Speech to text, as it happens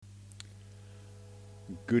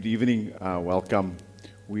Good evening, welcome.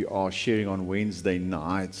 We are sharing on Wednesday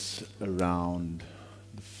nights around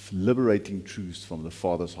liberating truths from the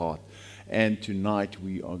Father's heart. And tonight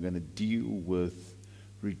we are going to deal with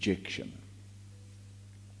rejection.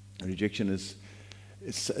 Rejection is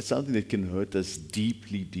it's something that can hurt us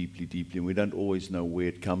deeply, deeply, deeply. And we don't always know where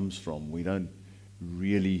it comes from. We don't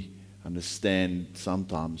really understand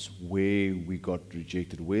sometimes where we got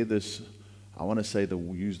rejected, where this, I want to say,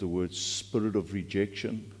 use the word spirit of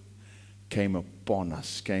rejection came upon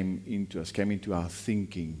us, came into our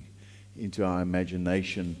thinking, into our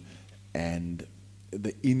imagination, and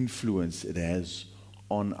the influence it has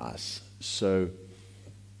on us. So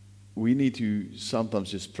we need to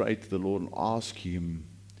sometimes just pray to the Lord and ask Him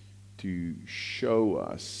to show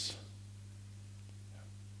us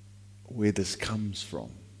where this comes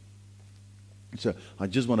from. So I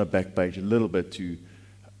just want to backpage a little bit to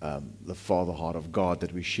the Father heart of God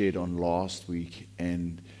that we shared on last week,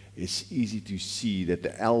 and it's easy to see that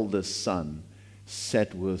the eldest son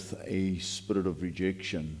sat with a spirit of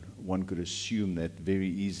rejection. One could assume that very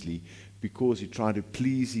easily because he tried to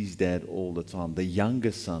please his dad all the time. The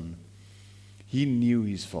younger son, he knew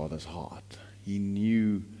his father's heart. He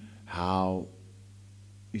knew how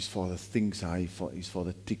his father thinks, how his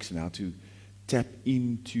father ticks, and how to tap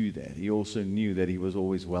into that. He also knew that he was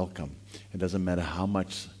always welcome. It doesn't matter how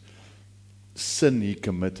much sin he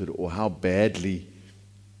committed or how badly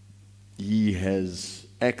he has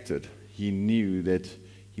acted. He knew that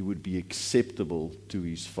he would be acceptable to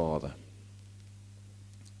his father.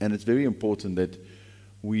 And it's very important that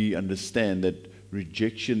we understand that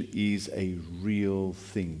rejection is a real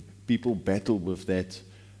thing. People battle with that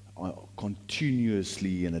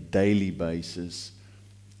continuously on a daily basis.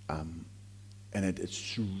 And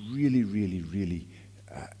it's really, really, really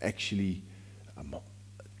actually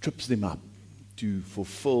trips them up to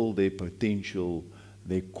fulfill their potential,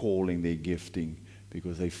 their calling, their gifting,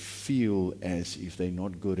 because they feel as if they're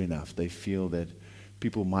not good enough. They feel that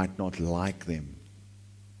people might not like them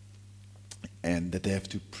and that they have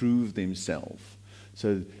to prove themselves.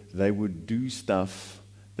 So they would do stuff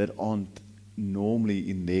that aren't normally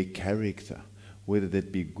in their character. Whether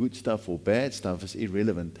that be good stuff or bad stuff is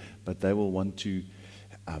irrelevant, but they will want to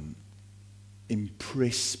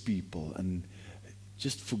impress people and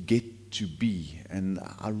just forget to be. And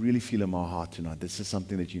I really feel in my heart tonight, this is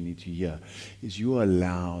something that you need to hear, is you are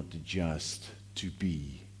allowed just to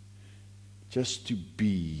be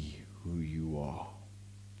who you are.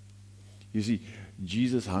 You see,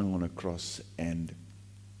 Jesus hung on a cross and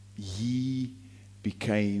He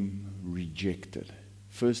became rejected.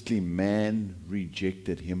 Firstly, man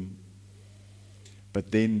rejected Him,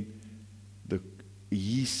 but then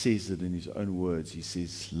He says it in His own words. He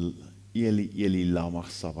says, Eli, Eli, lama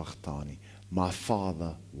sabachthani. My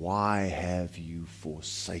Father, why have you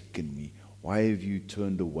forsaken me? Why have you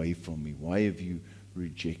turned away from me? Why have you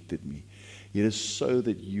rejected me? It is so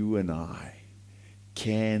that you and I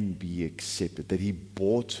can be accepted, that He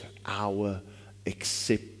bought our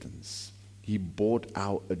acceptance. He bought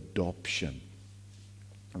our adoption.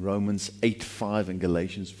 Romans 8:5 and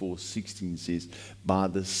Galatians 4:16 says, by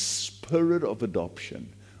the Spirit of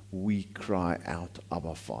adoption, we cry out,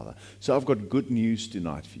 Abba, Father. So I've got good news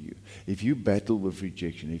tonight for you. If you battle with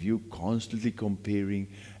rejection, if you're constantly comparing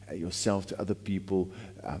yourself to other people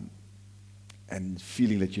and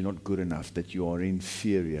feeling that you're not good enough, that you are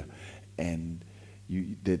inferior, and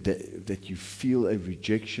that you feel a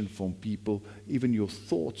rejection from people, even your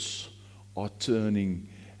thoughts are turning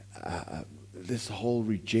this whole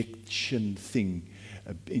rejection thing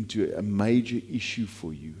into a major issue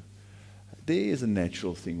for you. There is a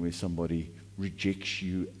natural thing where somebody rejects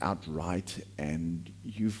you outright and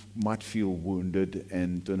you might feel wounded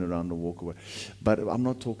and turn around and walk away. But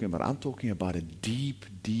I'm talking about a deep,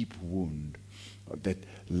 deep wound that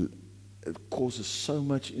causes so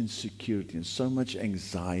much insecurity and so much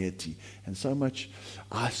anxiety and so much,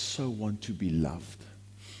 I so want to be loved.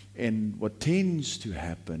 And what tends to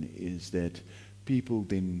happen is that people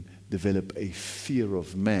then develop a fear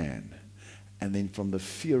of man. And then from the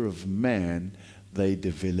fear of man, they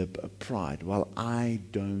develop a pride. Well, I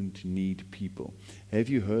don't need people. Have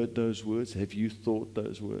you heard those words? Have you thought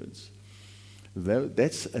those words?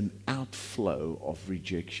 That's an outflow of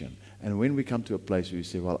rejection. And when we come to a place where we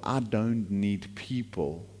say, well, I don't need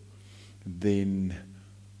people, then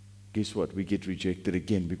guess what? We get rejected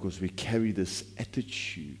again because we carry this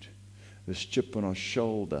attitude, this chip on our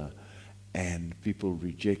shoulder, and people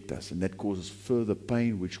reject us. And that causes further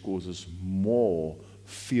pain, which causes more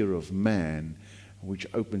fear of man, which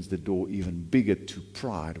opens the door even bigger to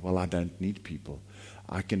pride. Well, I don't need people.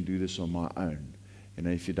 I can do this on my own.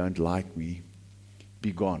 If you don't like me,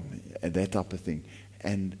 be gone, and that type of thing.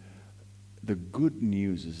 And the good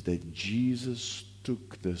news is that Jesus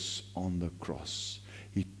took this on the cross.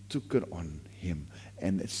 He took it on him.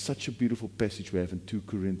 And it's such a beautiful passage we have in 2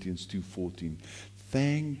 Corinthians 2:14.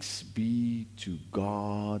 Thanks be to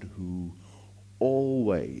God who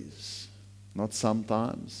always, not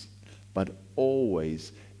sometimes, but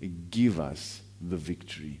always give us the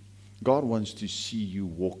victory. God wants to see you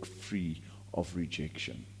walk free of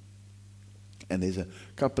rejection. And there's a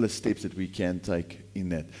couple of steps that we can take in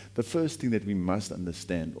that. The first thing that we must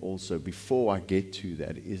understand also, before I get to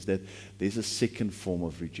that, is that there's a second form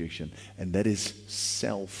of rejection, and that is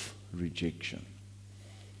self-rejection.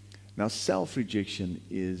 Now, self-rejection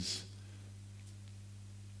is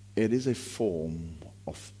a form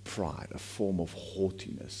of pride, a form of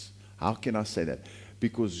haughtiness. How can I say that?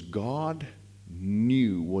 Because God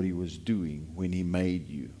knew what he was doing when he made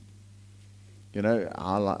you. You know,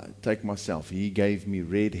 I'll take myself. He gave me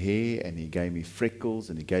red hair, and he gave me freckles,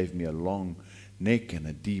 and he gave me a long neck and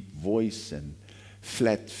a deep voice and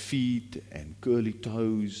flat feet and curly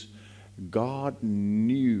toes. God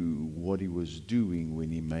knew what he was doing when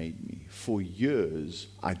he made me. For years,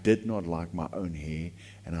 I did not like my own hair,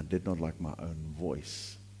 and I did not like my own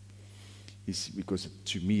voice. It's because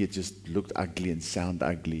to me it just looked ugly and sounded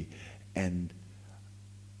ugly, and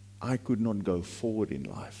I could not go forward in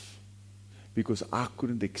life because I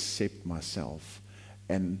couldn't accept myself.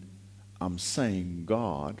 And I'm saying,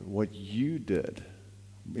 God, what you did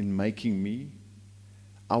in making me,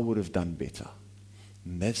 I would have done better.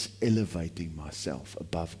 And that's elevating myself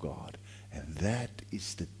above God. And that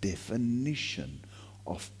is the definition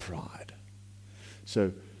of pride.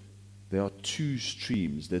 So there are two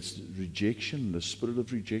streams. That's rejection, the spirit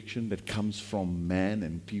of rejection that comes from man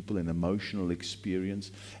and people and emotional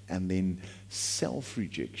experience, and then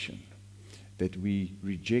self-rejection, that we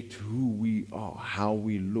reject who we are, how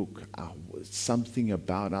we look, something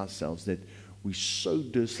about ourselves that we so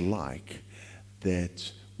dislike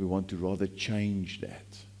that we want to rather change that.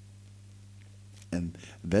 And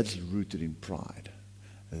that's rooted in pride.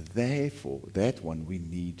 Therefore, that one we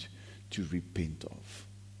need to repent of.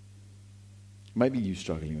 Maybe you're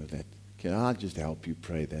struggling with that. Can I just help you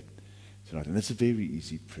pray that tonight? And it's a very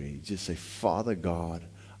easy prayer. You just say, Father God,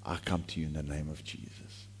 I come to you in the name of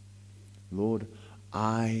Jesus. Lord,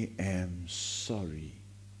 I am sorry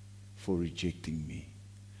for rejecting me.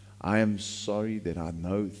 I am sorry that I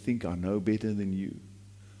think I know better than you.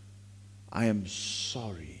 I am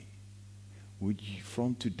sorry. Would you,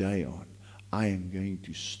 from today on, I am going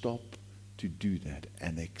to stop to do that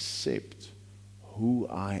and accept who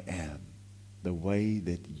I am, the way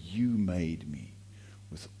that you made me,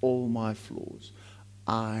 with all my flaws.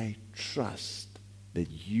 I trust that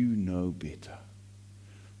you know better.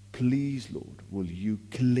 Please, Lord, will you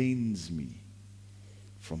cleanse me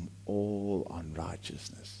from all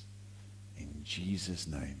unrighteousness? In Jesus'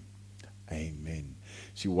 name, amen.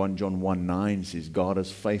 See, 1 John 1:9 says, God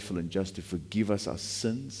is faithful and just to forgive us our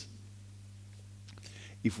sins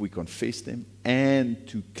if we confess them, and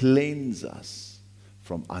to cleanse us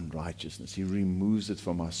from unrighteousness. He removes it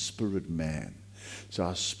from our spirit man. So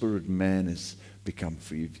our spirit man has become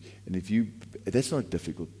free. And that's not a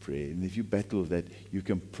difficult prayer. And if you battle with that, you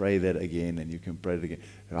can pray that again, and you can pray it again.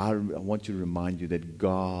 I want to remind you that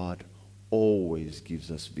God always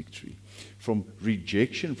gives us victory. From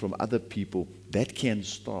rejection from other people, that can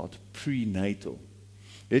start prenatal.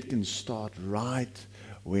 It can start right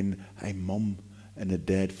when a mom and a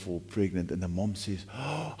dad fall pregnant, and the mom says,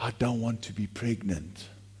 oh, I don't want to be pregnant.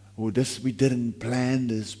 Or we didn't plan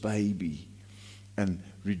this baby. And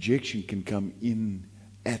rejection can come in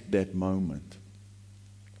at that moment.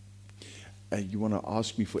 You want to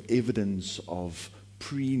ask me for evidence of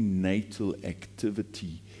prenatal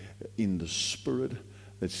activity in the spirit?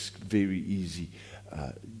 That's very easy.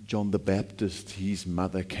 John the Baptist, his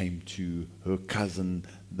mother came to her cousin,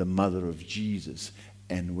 the mother of Jesus.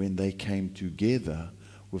 And when they came together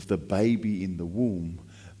with the baby in the womb,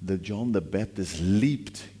 John the Baptist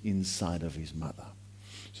leaped inside of his mother.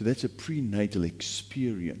 So that's a prenatal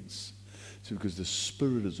experience. So because the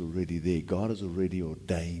spirit is already there, God has already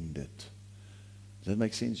ordained it. Does that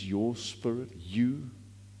make sense? Your spirit, you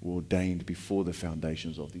were ordained before the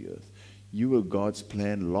foundations of the earth. You were God's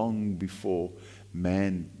plan long before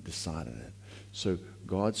man decided it. So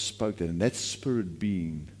God spoke that, and that spirit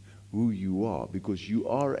being who you are, because you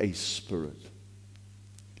are a spirit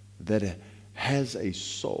that has a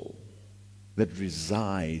soul that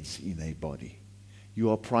resides in a body. You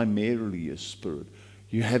are primarily a spirit.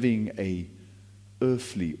 You're having a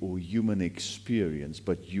earthly or human experience,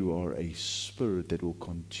 but you are a spirit that will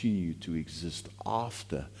continue to exist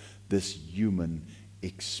after this human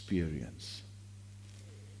experience.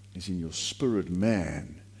 It's in your spirit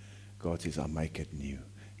man, God says, I make it new.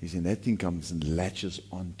 He's in that thing comes and latches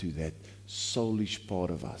onto that soulish part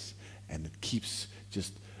of us, and it keeps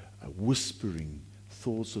just whispering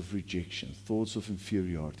thoughts of rejection, thoughts of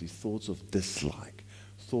inferiority, thoughts of dislike,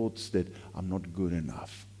 thoughts that I'm not good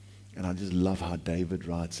enough. And I just love how David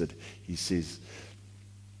writes it. He says,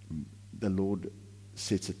 the Lord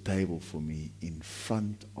sets a table for me in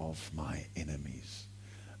front of my enemies.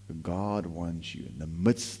 God wants you in the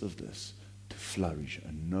midst of this to flourish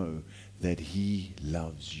and know that He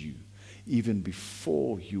loves you even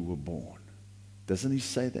before you were born. Doesn't He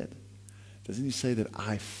say that? Doesn't He say that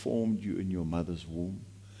I formed you in your mother's womb?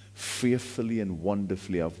 Fearfully and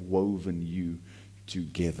wonderfully I've woven you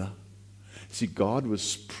together. See, God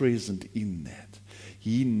was present in that.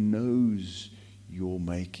 He knows your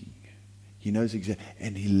making. He knows exactly,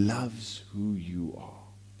 and He loves who you are.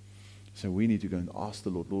 So we need to go and ask the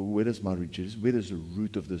Lord, where does my rejection, where does the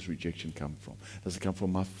root of this rejection come from? Does it come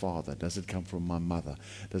from my father? Does it come from my mother?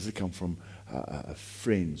 Does it come from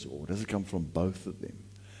friends? Or does it come from both of them?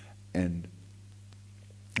 And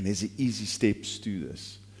there's easy steps to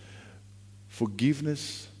this.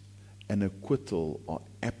 Forgiveness and acquittal are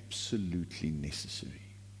absolutely necessary.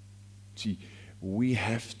 See, we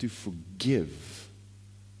have to forgive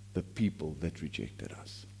the people that rejected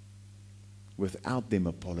us without them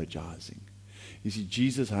apologizing. You see,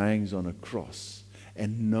 Jesus hangs on a cross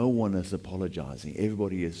and no one is apologizing.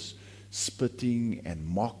 Everybody is spitting and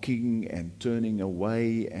mocking and turning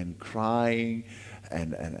away and crying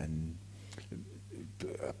and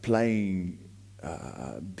playing,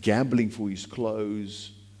 gambling for his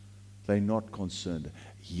clothes. They're not concerned.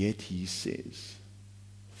 Yet He says,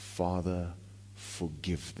 Father,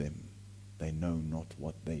 forgive them. They know not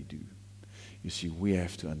what they do. You see, we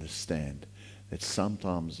have to understand that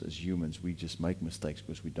sometimes as humans we just make mistakes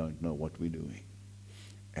because we don't know what we're doing.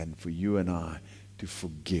 And for you and I to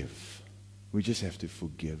forgive, we just have to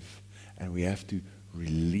forgive, and we have to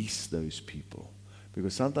release those people.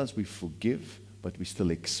 Because sometimes we forgive, but we still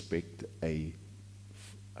expect a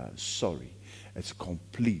sorry. It's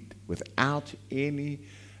complete without any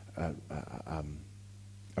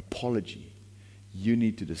apology. You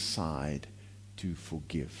need to decide to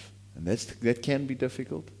forgive. And that can be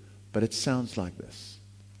difficult, but it sounds like this.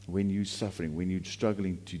 When you're suffering, when you're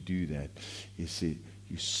struggling to do that, you say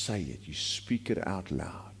it, you speak it out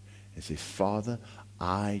loud. And say, Father,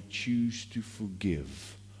 I choose to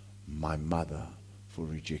forgive my mother for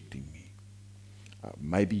rejecting me.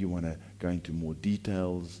 Maybe you want to go into more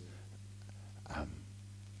details.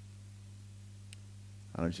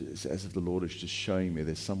 It's as if the Lord is just showing me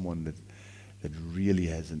there's someone that really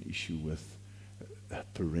has an issue with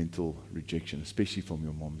parental rejection, especially from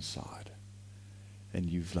your mom's side. And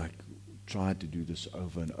you've tried to do this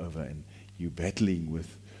over and over, and you're battling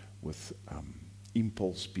with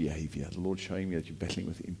impulse behavior. The Lord's showing me that you're battling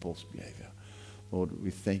with impulse behavior. Lord,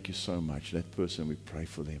 we thank you so much. That person, we pray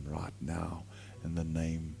for them right now in the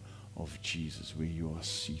name of Jesus, where you are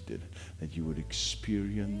seated, that you would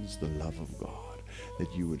experience the love of God,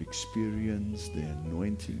 that you would experience the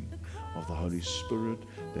anointing of the Holy Spirit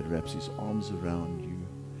that wraps His arms around you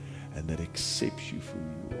and that accepts you for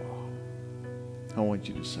who you are. I want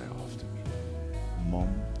you to say after me,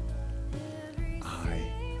 Mom,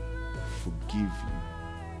 I forgive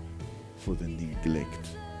you for the neglect.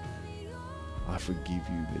 I forgive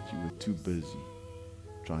you that you were too busy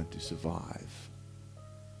trying to survive,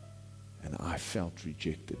 and I felt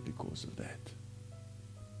rejected because of that.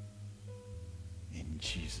 In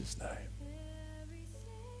Jesus' name.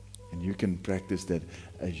 And you can practice that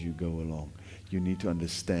as you go along. You need to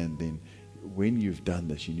understand then, when you've done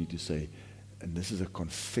this, you need to say, and this is a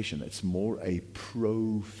confession, it's more a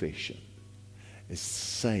profession. It's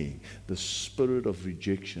saying, the spirit of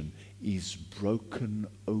rejection is broken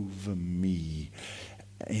over me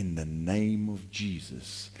in the name of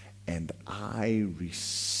Jesus, and I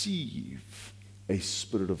receive a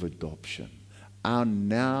spirit of adoption. I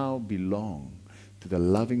now belong to the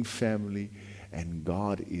loving family, and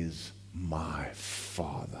God is my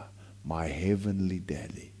Father, my heavenly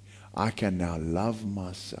Daddy. I can now love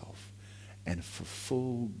myself and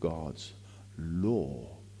fulfill God's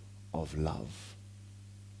law of love.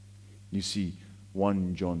 You see,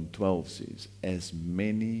 1 John 12 says, as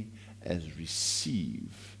many as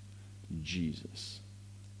receive Jesus,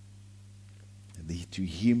 to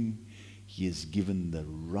him He has given the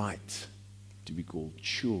right to be called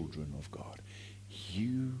children of God.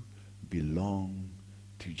 You belong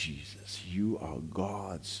to Jesus. You are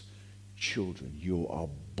God's children. You are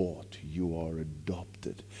bought. You are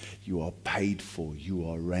adopted. You are paid for. You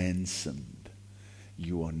are ransomed.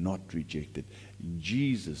 you are not rejected.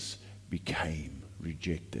 Jesus became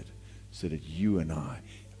rejected so that you and I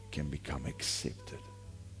can become accepted.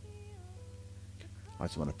 I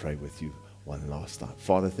just want to pray with you one last time.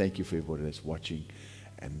 Father, thank you for everybody that's watching.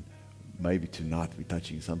 And maybe tonight we're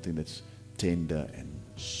touching something that's tender and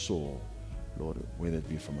sore. Lord, whether it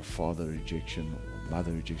be from a father rejection or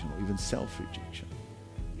mother rejection or even self-rejection.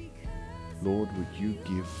 Lord, would you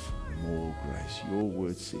give more grace? Your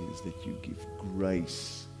word says that you give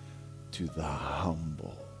grace to the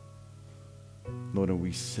humble. Lord, and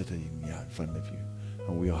we sit here in front of you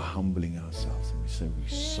and we are humbling ourselves and we say we're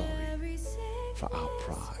sorry for our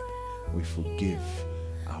pride. We forgive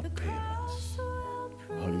our parents.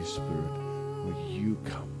 Holy Spirit, will you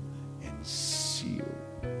come and seal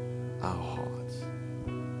our hearts?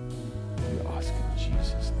 We ask in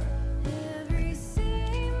Jesus' name.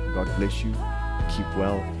 Amen. God bless you. Keep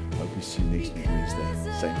well. Hope we see you next week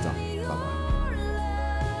Wednesday. Same time. Bye-bye.